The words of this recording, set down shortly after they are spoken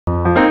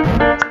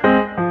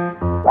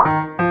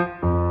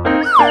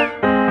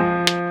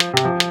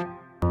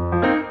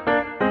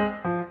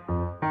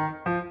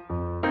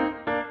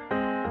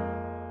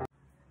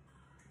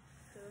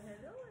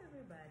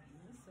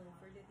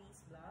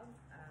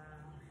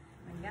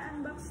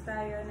Mag-unbox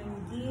tayo ng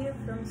gift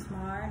from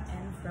Smart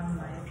and from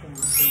my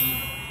fiance.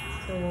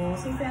 So,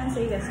 si fiance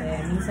kasi,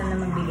 minsan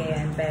na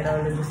magbigayan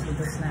pero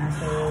lubos-lubos na.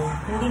 So,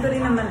 hindi ko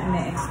rin naman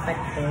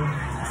ina-expect to.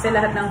 Kasi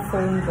lahat ng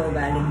phone ko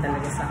galing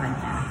talaga sa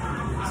kanya.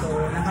 So,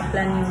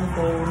 nakaplan yung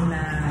phone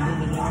na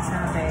bibigyan niya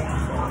sa akin.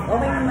 So,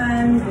 okay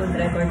naman. Good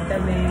record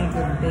kami.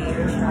 Good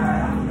payer siya.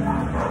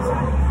 So,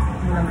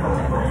 walang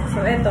problema.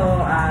 So, ito,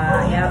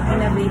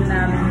 in-avail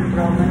namin yung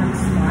promo ng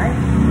Smart.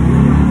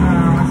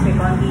 Kasi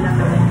konti lang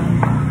naman yung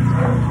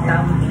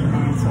down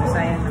payment. So,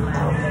 sayang naman.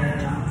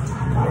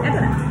 Ito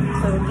na.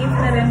 So, gift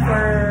na rin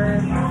for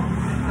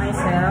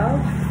myself.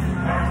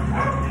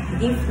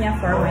 Gift niya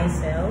for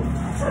myself.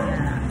 Kasi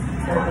na,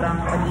 sobrang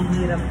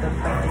paghihirap ko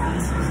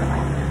pag-release ko sa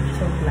kanya.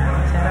 So, lang.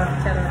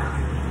 Charot.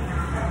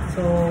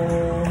 So,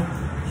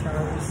 shall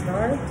we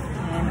start?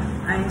 And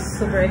I'm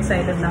super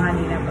excited na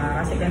kanina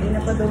pa. Kasi kanina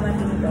pa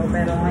dumating ito.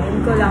 Pero ngayon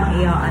ko lang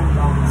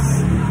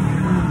i-unbox.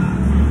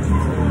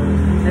 So,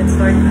 let's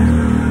start na.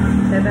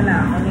 Ito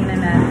na. Kunin na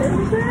natin.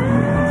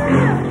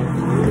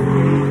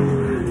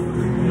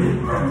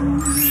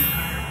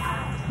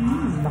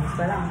 Box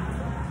pa lang.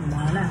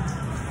 Mga na.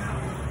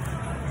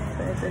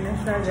 So, ito na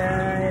siya,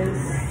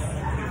 guys.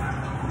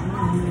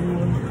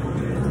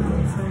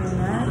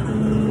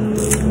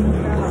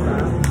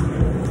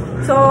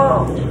 So,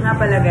 nga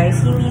pala guys,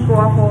 hindi po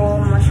ako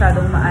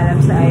masyadong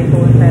maalam sa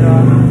iPhone, pero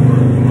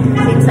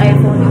since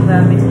iPhone yung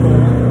gamit ko,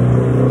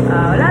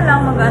 wala lang,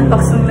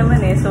 mag-unbox lang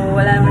naman eh. So,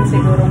 wala naman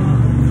sigurong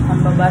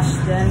mambabash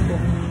dyan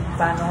kung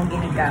paano ko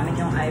ginagamit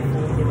yung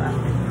iPhone, di ba?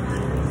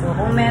 So,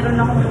 kung meron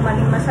akong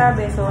maling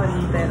masabi,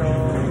 sorry, pero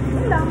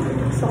yun lang.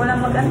 Gusto ko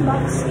lang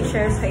mag-unbox,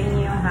 i-share sa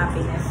inyo yung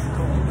happiness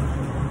ko.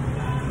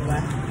 Di ba?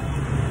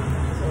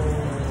 So,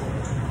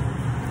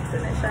 ito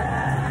na siya.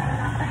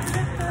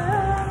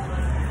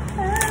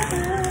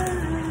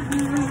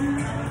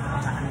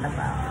 Makakanta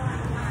pa ako.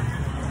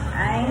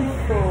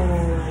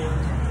 iPhone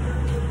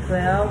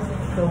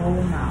 12 Pro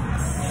Max.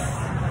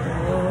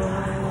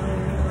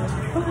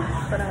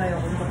 Parang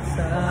ayoko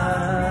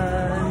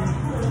buksan.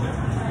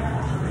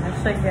 Ano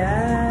siya,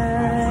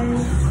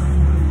 guys?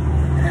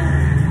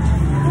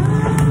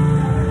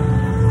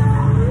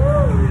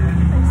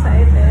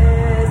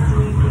 Excited.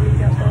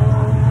 Kilig ako.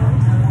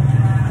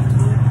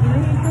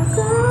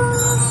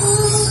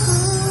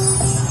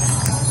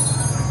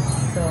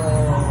 So,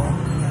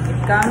 it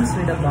comes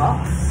with a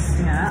box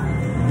nga.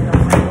 Ito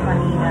ko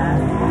kanina.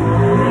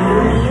 May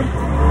unit.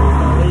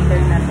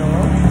 Later na to.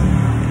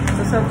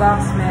 So, sa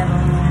box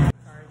merong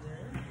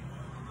charger.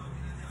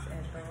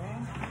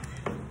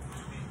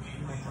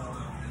 Ito.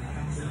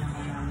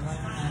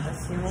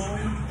 Tapos yung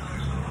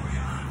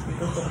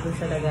itutok doon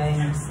sa lagayan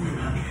ng SIM.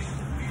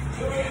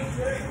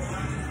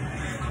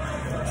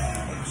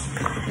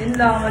 Yun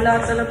lang. Wala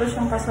talaga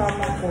siyang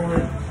kasama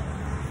cord.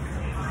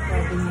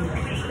 Sabi nila.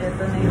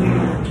 Ito na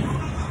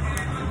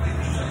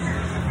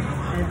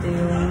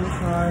yung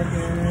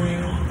charger.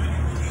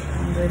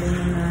 Ang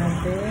galing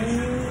natin.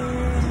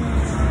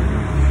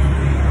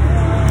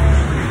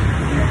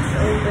 Let's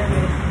open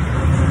it.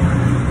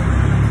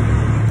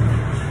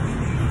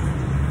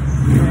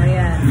 So,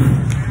 ayan.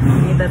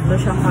 May tatlo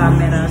siyang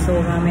camera. So,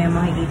 mamaya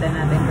makikita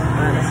natin kung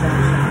para saan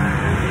siya.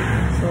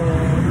 So,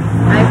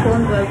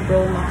 iPhone 12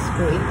 Pro Max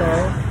po ito,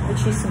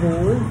 which is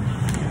gold.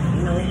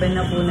 In-open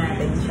na po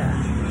natin siya.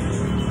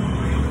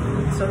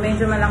 So,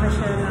 medyo malaki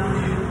siya ng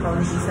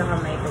kaunti sa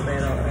kamay ko,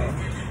 pero okay.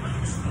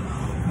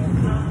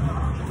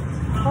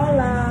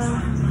 Hola!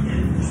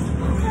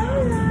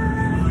 Hola!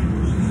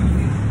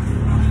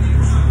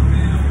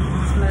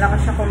 Mas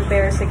malaki siya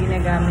compare sa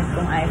ginagamit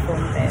kong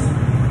iPhone 10.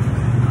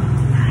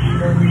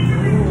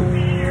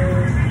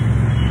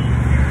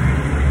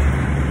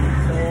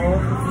 So,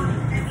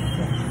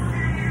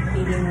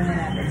 pili muna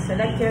natin.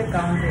 Select your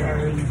country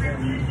or region.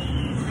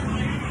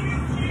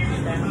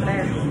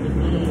 Siyempre,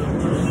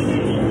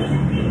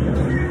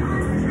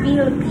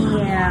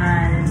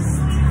 Philippines.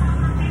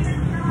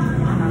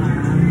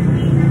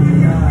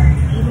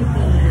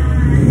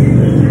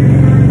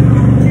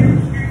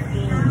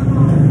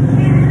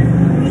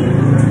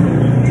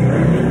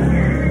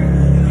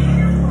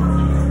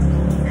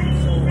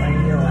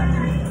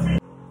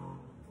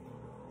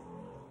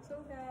 So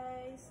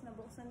guys,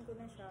 nabuksan ko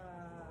na siya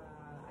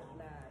at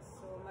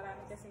last. So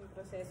marami kasing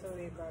proseso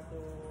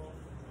bago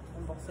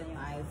buksan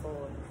yung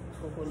iPhone.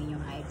 Kukunin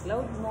yung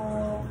iCloud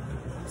mo.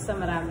 Basta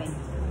marami.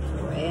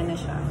 So, ayan na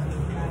siya.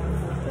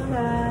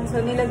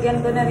 So, nilagyan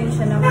ko na rin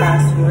siya ng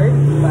password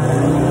para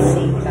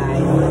save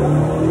tayo.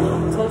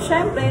 So,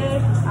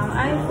 syempre, ang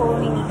iPhone,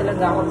 hindi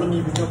talaga ako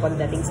binibidyo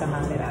pagdating sa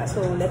camera.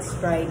 So, let's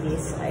try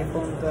this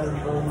iPhone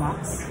 12 Pro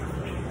Max.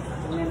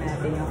 Tingnan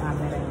natin yung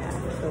camera niya.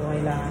 So,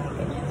 kailangan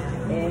i-kanya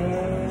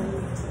natin.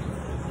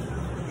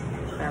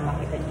 Para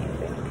makita niyo yung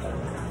pwede.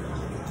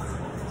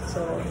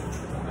 So,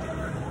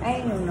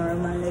 ayun yung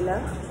normal nila.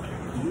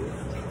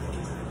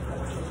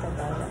 Sa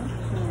parang.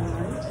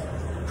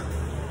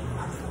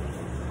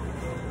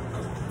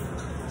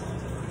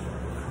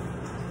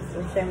 So,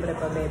 syempre,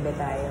 pabebe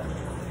tayo.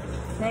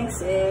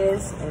 Next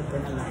is, ito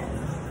naman.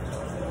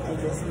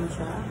 Adjust mo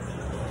siya.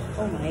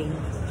 Oh my.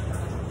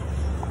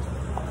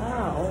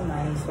 Oh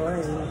my,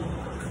 sorry.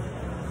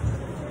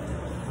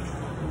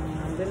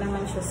 Doon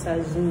naman siya sa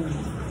zoom.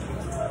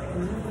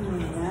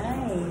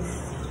 Nice.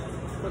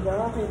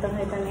 Diba?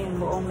 Kitang-kita na yung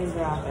buong may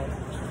bracket.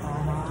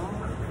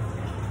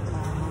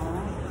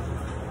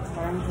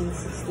 Parang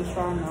 360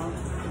 siya, no?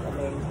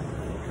 Galing.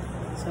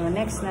 So,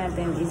 next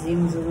natin is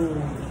yung zoom.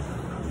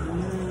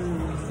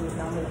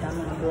 Kitang-kita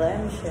mga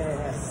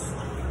blemishes.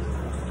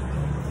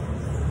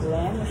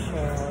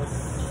 Blemishes.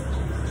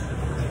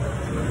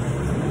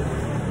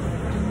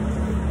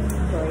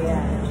 So,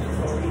 yan.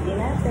 So, hindi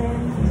natin.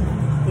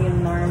 Ito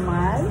yung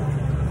normal.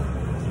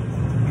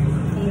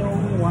 Ito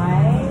yung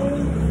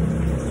wide.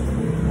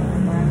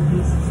 Parang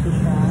 360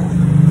 siya.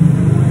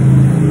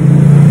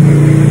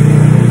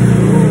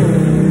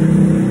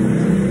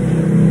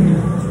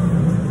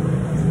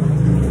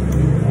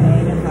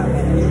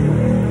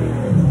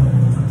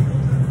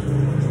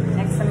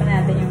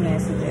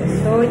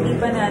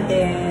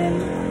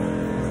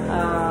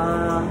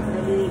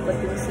 Nalilipat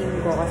yung SIM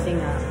ko kasi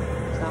nga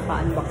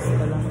kaka-unbox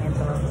ko lang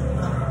ito.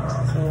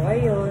 So,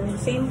 ayun.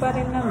 Same pa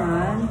rin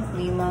naman.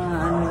 May mga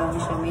ano lang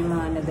siya, may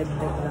mga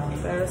nadagdag lang.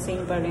 Pero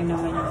same pa rin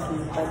naman yung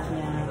keypad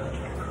niya.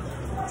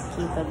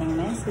 Keypad ng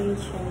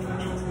message.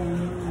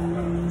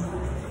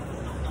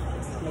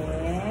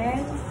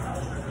 Then,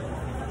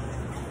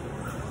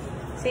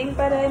 same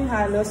pa rin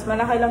halos.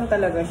 Malaki lang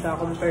talaga siya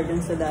compared dun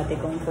sa dati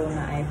kong phone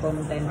na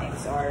iPhone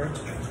XR.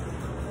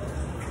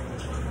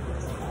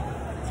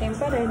 Same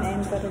pa rin,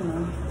 ayun pa rin,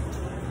 no?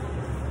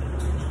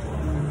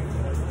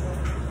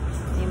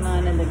 May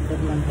mga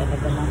nadagdag lang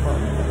talaga ng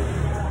konti.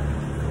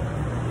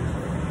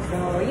 So,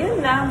 yun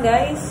lang,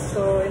 guys.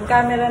 So, yung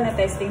camera na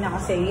testing na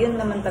kasi, yun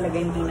naman talaga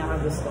yung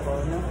pinaka-gusto ko,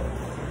 no?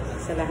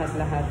 Sa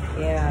lahat-lahat.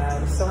 Kaya,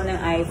 gusto ko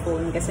ng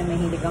iPhone kasi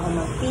mahilig ako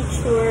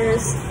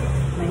mag-pictures,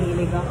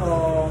 mahilig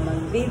ako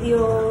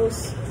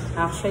mag-videos.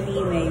 Actually,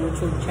 may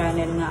YouTube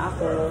channel nga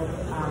ako.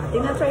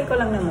 Tinatry ko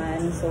lang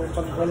naman. So,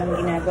 pag walang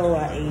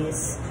ginagawa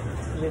is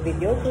may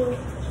video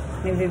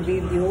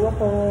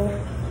ako,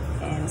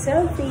 and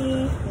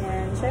selfie,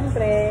 yan,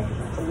 syempre,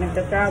 pag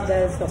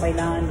nagta-travel, so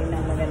kailangan din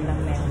ng magandang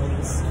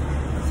memories.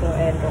 So,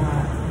 eto nga,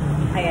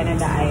 kaya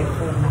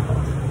nag-iPhone ako.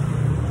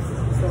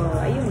 So,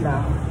 ayun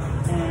lang.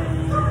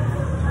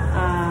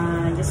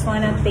 And, just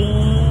wanna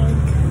thank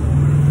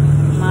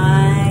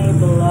my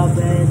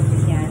beloved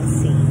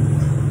fiancé.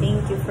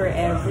 Thank you for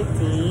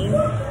everything.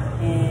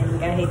 And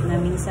kahit na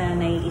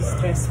minsan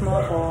nai-stress mo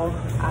ako,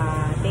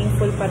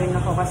 thankful pa rin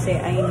ako kasi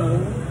I know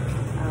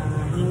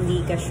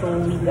hindi ka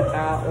showy na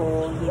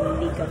tao,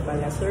 hindi ka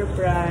pala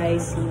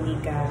surprise, hindi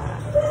ka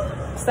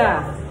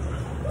basta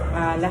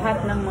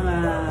lahat ng mga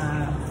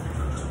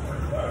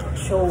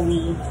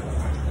showy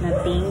na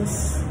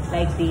things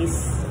like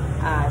this,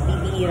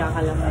 bibihira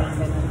ka lang may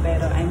ganun.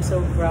 Pero I'm so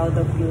proud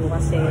of you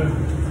kasi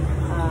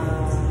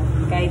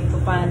kahit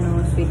paano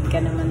sweet ka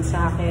naman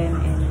sa akin,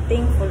 and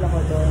thankful ako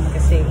doon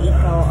kasi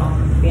ikaw ang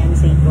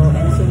fiancé ko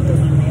and soon to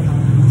be my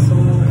husband. So,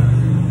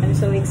 I'm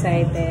so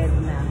excited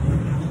na.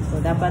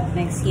 So, dapat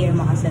next year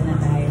makasal na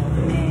tayo.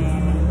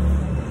 And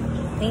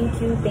thank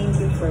you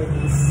for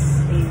this.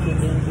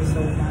 Thank you so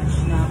much.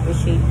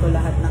 Na-appreciate ko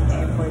lahat ng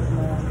effort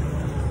mo.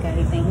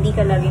 Kahit na hindi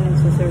ka lagi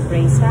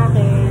nagsusurprise sa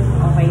akin,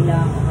 okay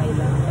lang.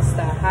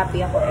 Basta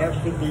happy ako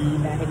everyday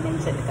dahil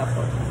nandiyan ka po.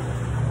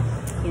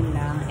 Yun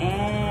lang.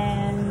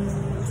 And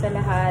sa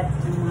lahat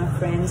ng mga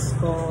friends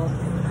ko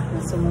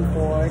na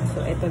sumuport. So,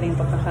 ito lang yung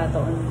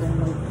pagkakataon kong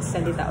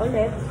magsalita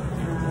ulit.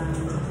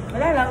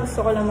 Wala lang,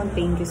 gusto ko lang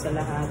mag-thank you sa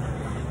lahat.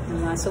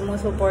 Ng mga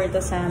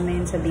sumusuporta sa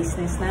amin, sa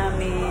business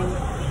namin,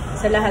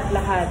 sa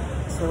lahat-lahat.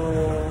 So,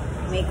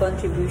 may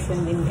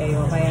contribution din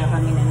kayo, kaya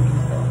kami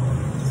nandito.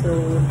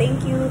 So, thank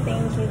you.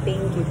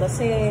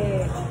 Kasi,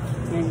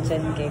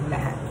 nandyan kayo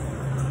lahat.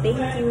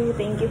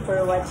 Thank you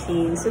for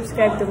watching.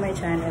 Subscribe to my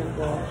channel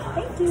po.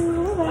 Thank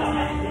you.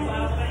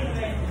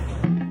 Bye-bye.